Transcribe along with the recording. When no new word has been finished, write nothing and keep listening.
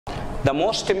The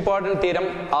most important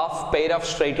theorem of pair of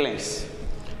straight lines.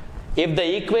 If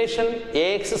the equation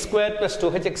ax square plus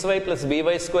 2hxy plus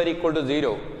by square equal to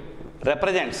 0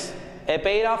 represents a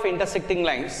pair of intersecting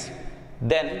lines,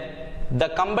 then the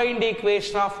combined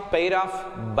equation of pair of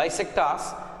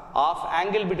bisectors of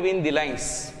angle between the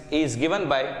lines is given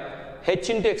by h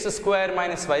into x square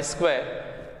minus y square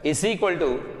is equal to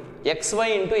xy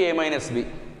into a minus b.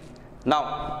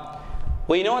 Now,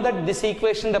 we know that this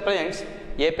equation represents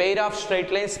a pair of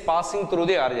straight lines passing through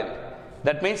the origin.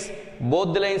 That means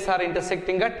both the lines are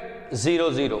intersecting at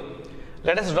 0, 0.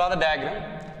 Let us draw the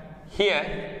diagram.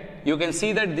 Here you can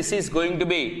see that this is going to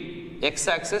be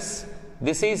x-axis,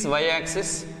 this is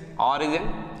y-axis,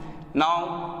 origin.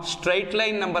 Now straight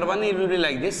line number 1 will be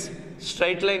like this,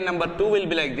 straight line number 2 will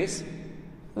be like this.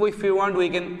 If you want, we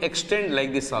can extend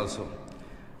like this also.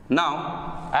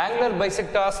 Now angular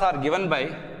bisectors are given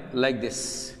by like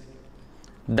this.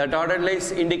 The dotted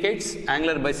lines indicates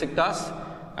angular bisectors,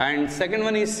 and second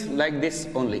one is like this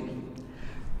only.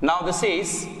 Now this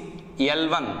is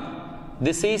L1,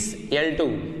 this is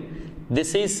L2,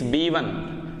 this is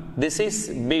B1, this is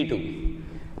B2.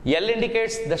 L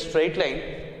indicates the straight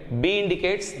line, B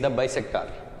indicates the bisector.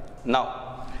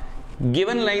 Now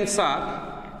given lines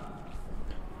are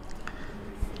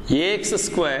ax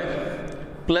square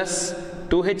plus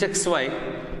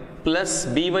 2hxy plus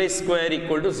by square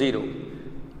equal to 0.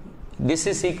 This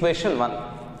is equation 1.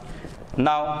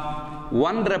 Now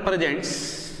 1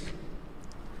 represents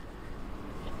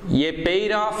a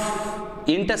pair of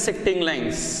intersecting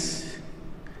lines,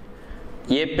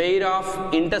 a pair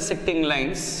of intersecting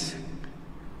lines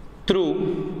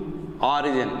through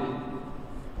origin.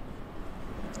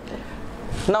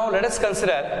 Now let us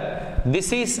consider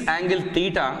this is angle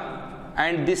theta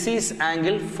and this is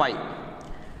angle phi.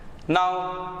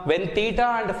 Now when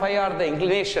theta and phi are the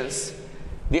inclinations,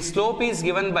 the slope is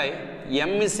given by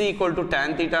m is equal to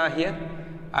tan theta here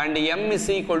and m is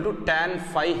equal to tan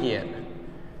phi here.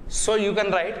 So you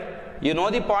can write, you know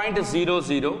the point 0,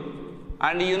 0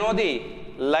 and you know the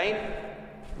line,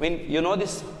 you know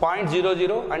this point 0,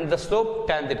 0 and the slope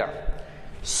tan theta.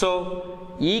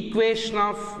 So equation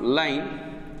of line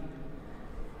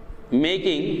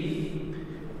making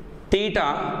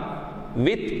theta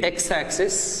with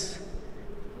x-axis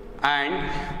and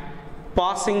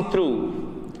passing through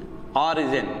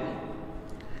origin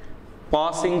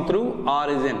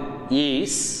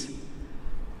is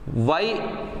y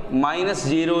minus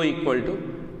 0 equal to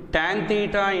tan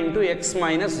theta into x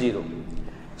minus 0.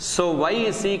 So y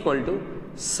is equal to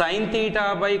sin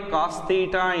theta by cos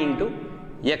theta into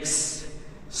x.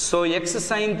 So x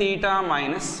sin theta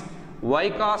minus y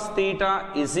cos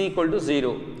theta is equal to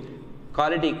 0.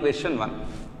 Call it equation 1.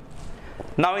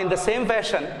 Now in the same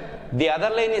fashion, the other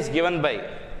line is given by,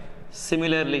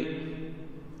 similarly,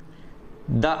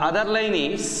 the other line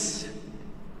is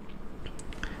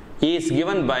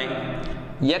given by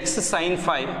x sin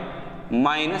phi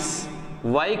minus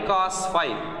y cos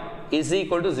phi is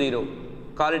equal to 0.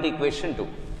 Call it equation 2.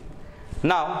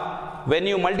 Now when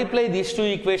you multiply these two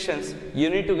equations, you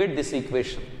need to get this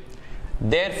equation.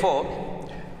 Therefore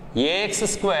ax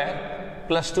square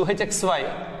plus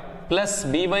 2hxy plus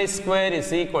by square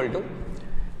is equal to,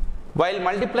 while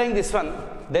multiplying this one,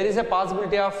 there is a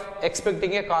possibility of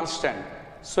expecting a constant.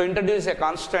 So introduce a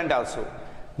constant also.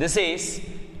 This is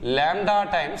lambda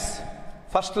times,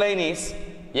 first line is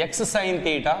x sin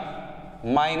theta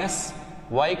minus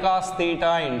y cos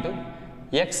theta into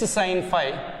x sin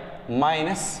phi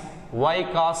minus y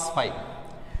cos phi.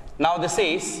 Now this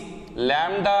is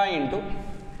lambda into,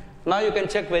 now you can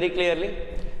check very clearly,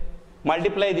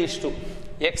 multiply these two,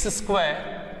 x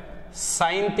square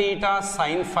sin theta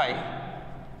sin phi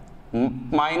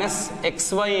minus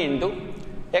xy into,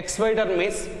 xy term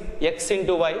is x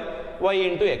into y, y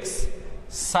into x,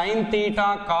 sin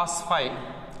theta cos phi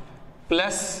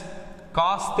plus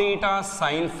cos theta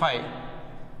sin phi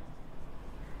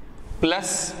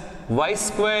plus y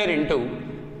square into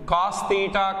cos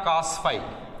theta cos phi.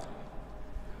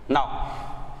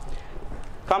 Now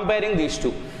comparing these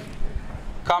two,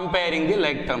 comparing the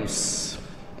like terms,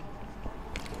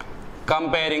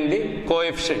 comparing the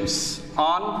coefficients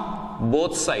on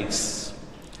both sides,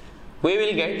 we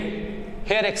will get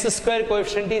here x square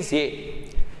coefficient is a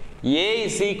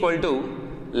is equal to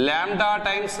lambda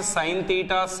times sin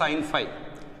theta sin phi.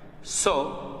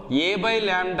 So a by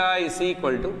lambda is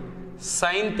equal to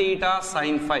sin theta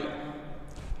sin phi.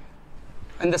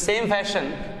 In the same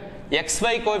fashion,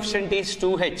 xy coefficient is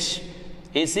 2h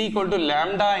is equal to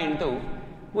lambda into,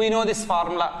 we know this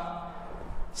formula,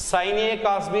 sin a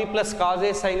cos b plus cos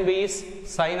a sin b is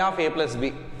sin of a plus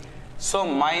b. So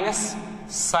minus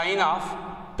sin of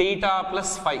theta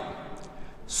plus phi.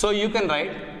 So you can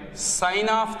write sine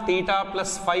of theta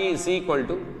plus phi is equal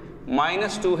to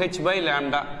minus 2h by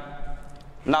lambda.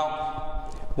 Now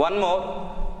one more,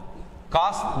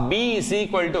 cos b is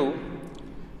equal to,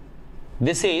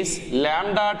 this is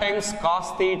lambda times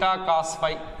cos theta cos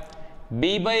phi.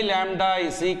 B by lambda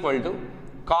is equal to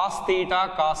cos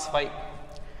theta cos phi.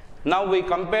 Now we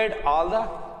compared all the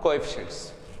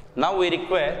coefficients. Now we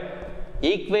require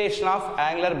equation of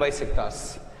angular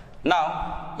bisectors.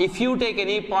 Now if you take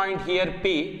any point here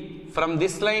P, from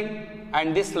this line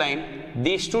and this line,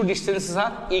 these two distances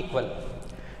are equal.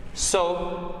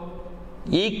 So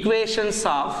equations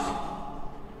of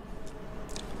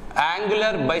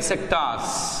angular bisectors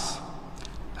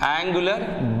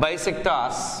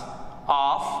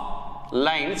of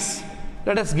lines,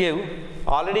 let us give,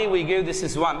 already we gave this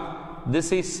is 1,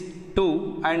 this is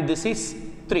 2 and this is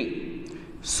 3.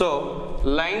 So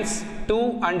lines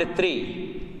 2 and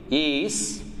 3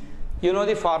 is, you know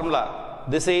the formula,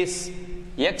 this is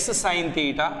x sin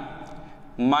theta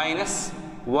minus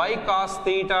y cos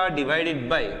theta divided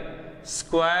by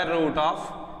square root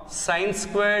of sin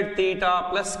squared theta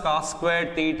plus cos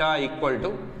squared theta equal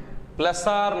to plus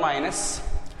or minus,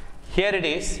 here it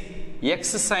is x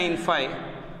sin phi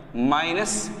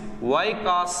minus y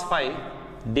cos phi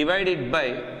divided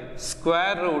by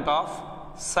square root of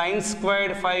sin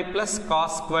squared phi plus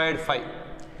cos squared phi.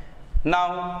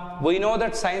 Now we know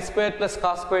that sin squared plus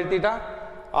cos squared theta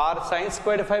or sin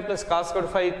squared phi plus cos squared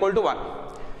phi equal to 1.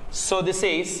 So this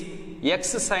is x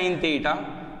sin theta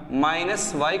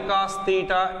minus y cos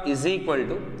theta is equal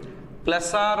to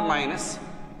plus or minus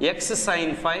x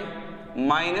sin phi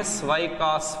minus y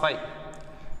cos phi.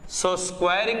 So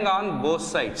squaring on both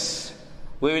sides,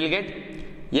 we will get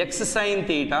x sin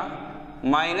theta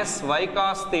minus y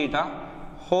cos theta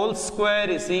whole square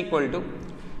is equal to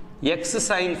x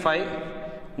sin phi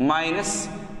minus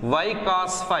y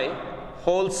cos phi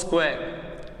whole square.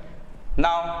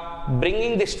 Now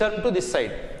bringing this term to this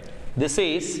side, this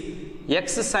is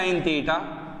x sin theta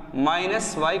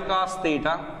minus y cos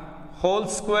theta whole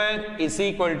square is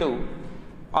equal to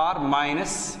or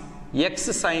minus x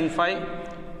sin phi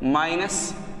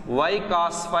minus y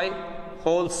cos phi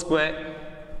whole square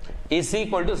is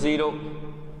equal to 0.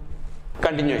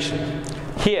 Continuation.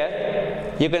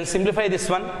 Here you can simplify this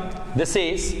one. This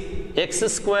is x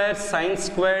square sin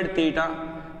squared theta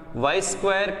y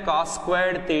square cos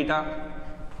squared theta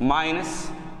minus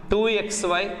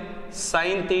 2xy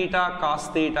sin theta cos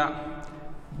theta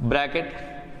bracket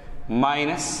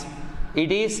minus,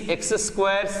 it is x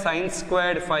square sin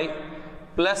squared phi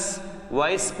plus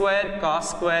y square cos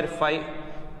square phi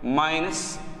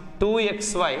minus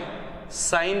 2xy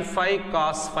sin phi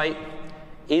cos phi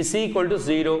is equal to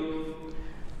 0.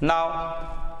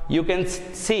 Now you can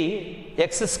see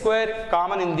x square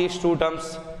common in these two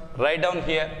terms. Write down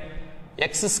here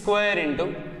x square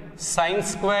into sin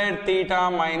squared theta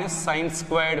minus sin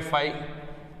squared phi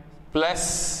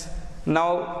plus,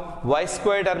 now y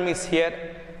square term is here,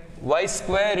 y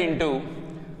square into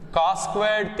cos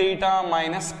squared theta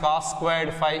minus cos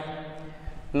squared phi.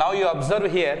 Now you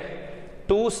observe here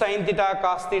 2 sin theta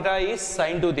cos theta is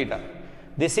sin 2 theta.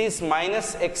 This is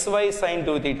minus xy sin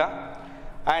 2 theta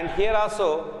and here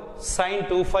also sin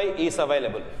 2 phi is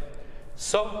available.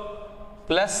 So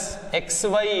plus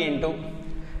xy into,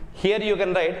 here you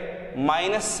can write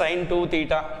minus sin 2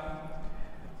 theta,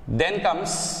 then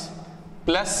comes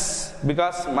plus,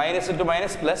 because minus into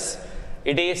minus plus,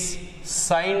 it is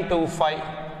sin 2 phi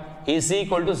is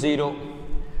equal to 0.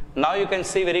 Now you can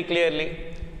see very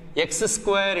clearly x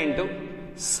square into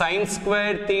sin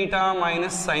squared theta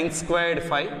minus sin squared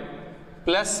phi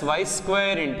plus y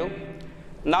square into,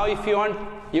 now if you want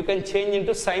you can change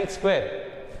into sin square,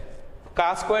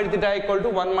 cos squared theta equal to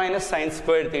 1 minus sin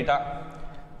squared theta,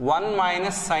 1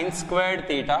 minus sin squared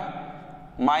theta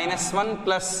minus 1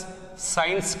 plus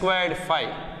sin squared phi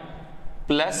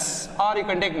plus, or you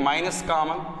can take minus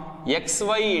common,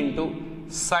 xy into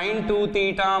sin 2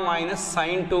 theta minus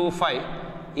sin 2 phi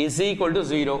is equal to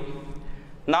 0.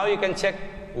 Now you can check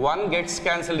 1 gets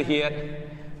cancelled here.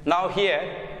 Now here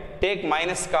take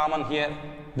minus common here.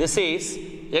 This is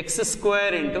x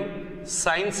square into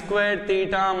sin squared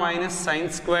theta minus sin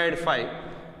squared phi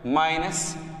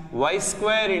minus y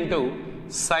square into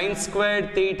sin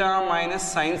squared theta minus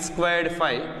sin squared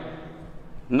phi.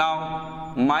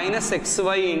 Now minus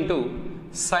xy into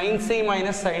sin c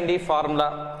minus sin d formula.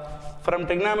 From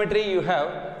trigonometry you have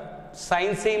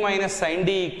sin c minus sin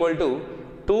d equal to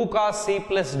 2 cos c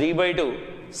plus d by 2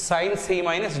 sin c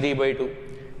minus d by 2.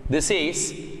 This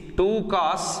is 2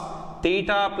 cos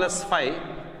theta plus phi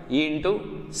into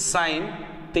sin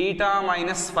theta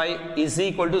minus phi is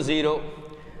equal to 0.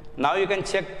 Now you can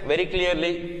check very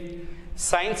clearly.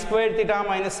 Sin squared theta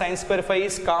minus sin squared phi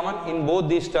is common in both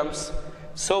these terms.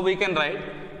 So we can write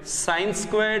sin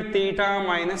squared theta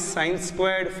minus sin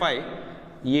squared phi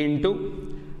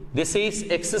into this is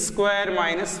x square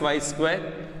minus y square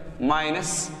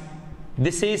minus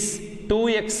this is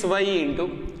 2xy into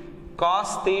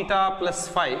cos theta plus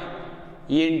phi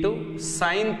into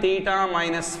sin theta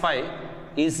minus phi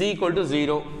is equal to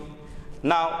 0.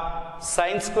 Now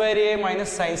sin square a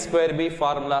minus sin square b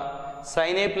formula,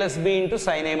 sin a plus b into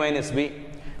sin a minus b.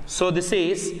 So this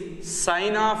is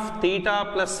sin of theta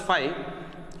plus phi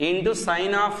into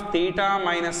sin of theta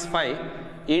minus phi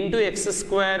into x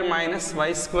square minus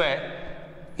y square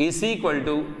is equal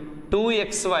to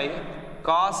 2xy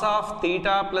cos of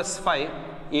theta plus phi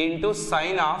into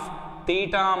sin of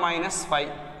theta minus phi.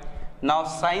 Now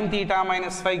sin theta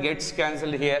minus phi gets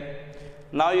cancelled here.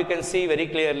 Now you can see very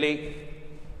clearly.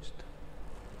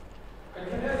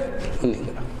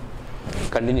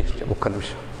 Continue.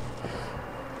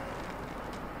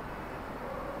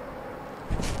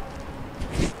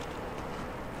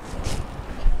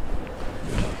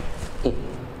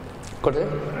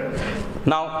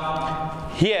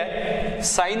 Now here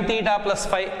sin theta plus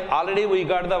phi, already we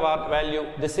got the value.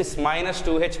 This is minus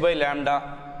 2h by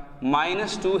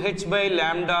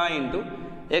lambda into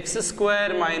x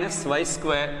square minus y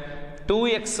square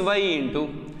 2xy into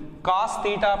cos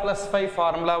theta plus phi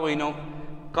formula we know,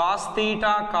 cos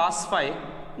theta cos phi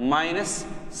minus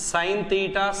sin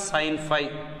theta sin phi.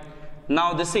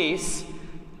 Now this is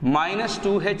minus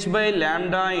 2h by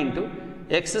lambda into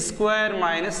x square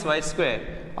minus y square.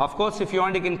 Of course, if you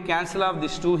want, you can cancel off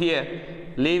this 2 here,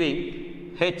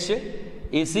 leaving h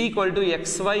is equal to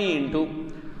xy into,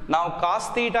 now cos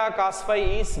theta cos phi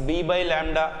is b by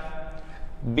lambda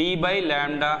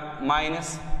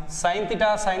minus sin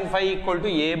theta sin phi equal to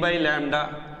a by lambda.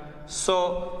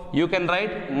 So you can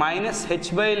write minus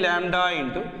h by lambda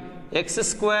into x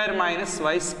square minus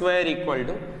y square equal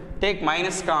to, take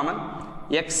minus common,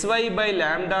 xy by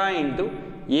lambda into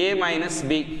a minus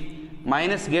b.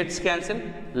 Minus gets cancelled,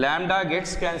 lambda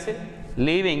gets cancelled,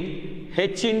 leaving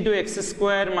h into x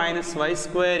square minus y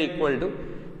square equal to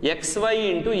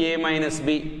xy into a minus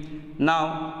b.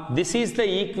 Now this is the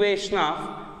equation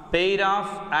of pair of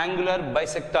angular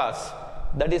bisectors.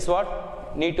 That is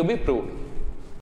what need to be proved.